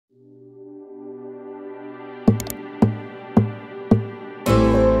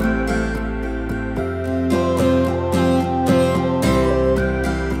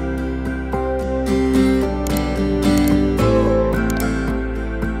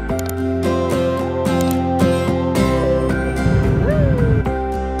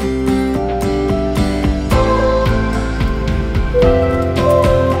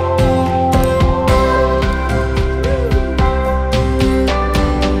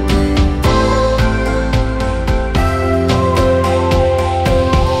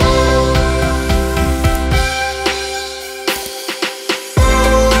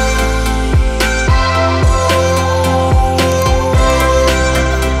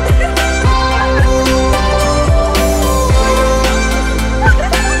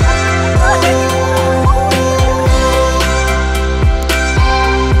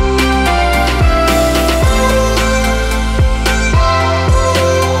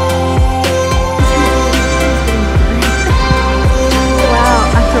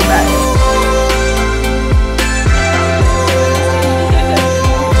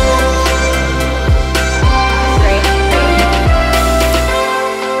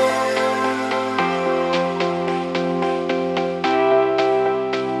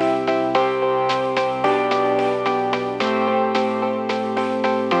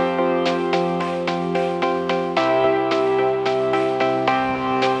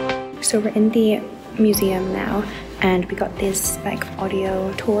So we're in the museum now, and we got these like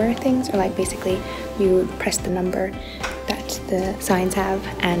audio tour things, or like basically you press the number that the signs have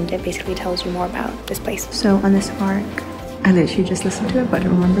and it basically tells you more about this place. So on this arc, I literally just listened to it but I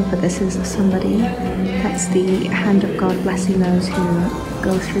don't remember, but this is somebody, that's the hand of God blessing those who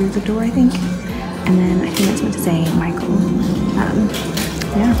go through the door, I think. And then I think that's meant to say Michael.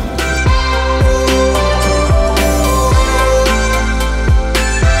 Yeah.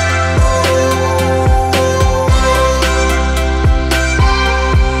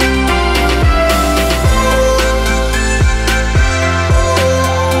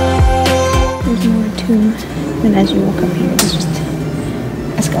 And as you walk up here, there's just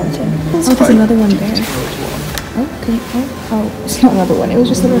a skeleton. Oh, there's another one there. Okay. Oh, it's not another one. It was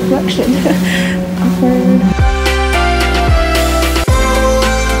just a reflection. Awkward.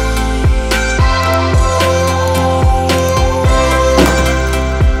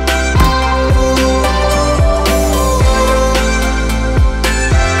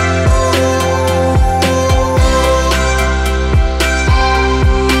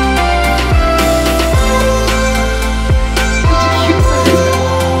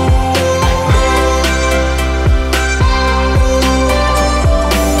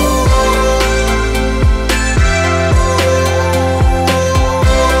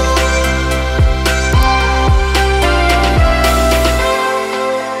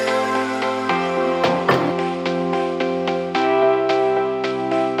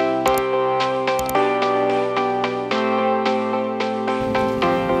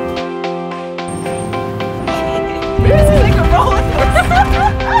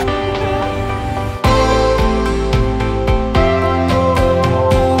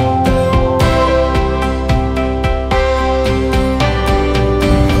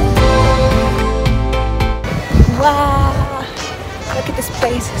 Wow! Look at this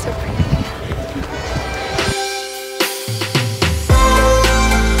place, it's so pretty.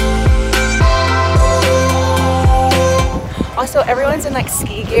 Also, everyone's in like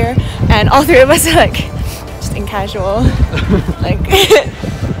ski gear, and all three of us are like just in casual. Like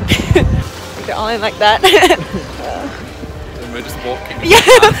they're all in like that. And we're just walking. Yeah.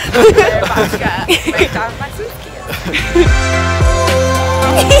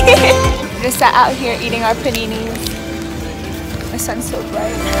 We just sat out here eating our paninis. The sun's so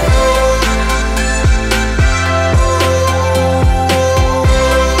bright.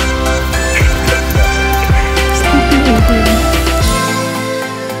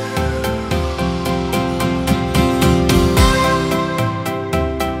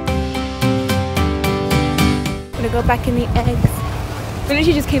 I'm gonna go back in the eggs. We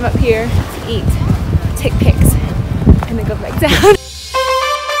literally just came up here to eat, take pics, and then go back down.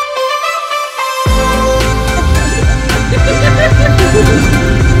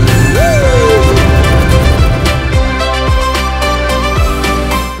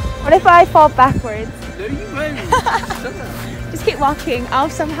 What if I fall backwards? No, you won't. Just keep walking. I'll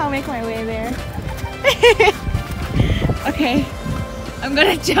somehow make my way there. Okay, I'm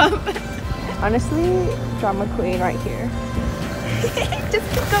gonna jump. Honestly, drama queen right here. Just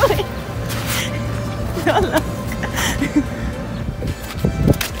keep going. No, look.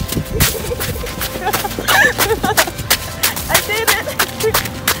 I did it.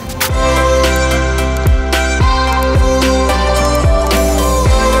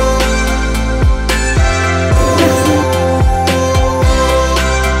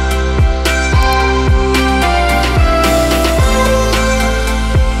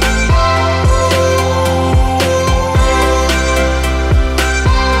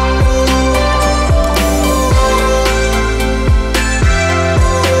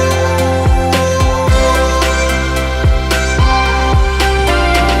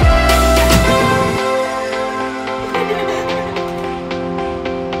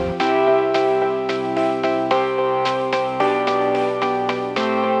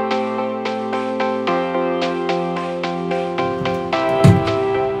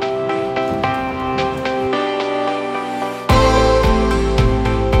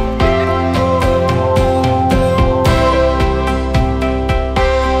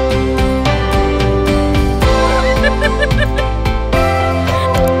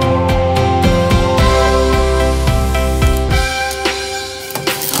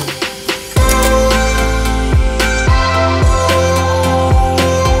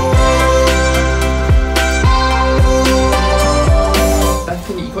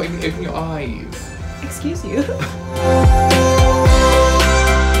 Bethany, you can't even open your eyes. Excuse you.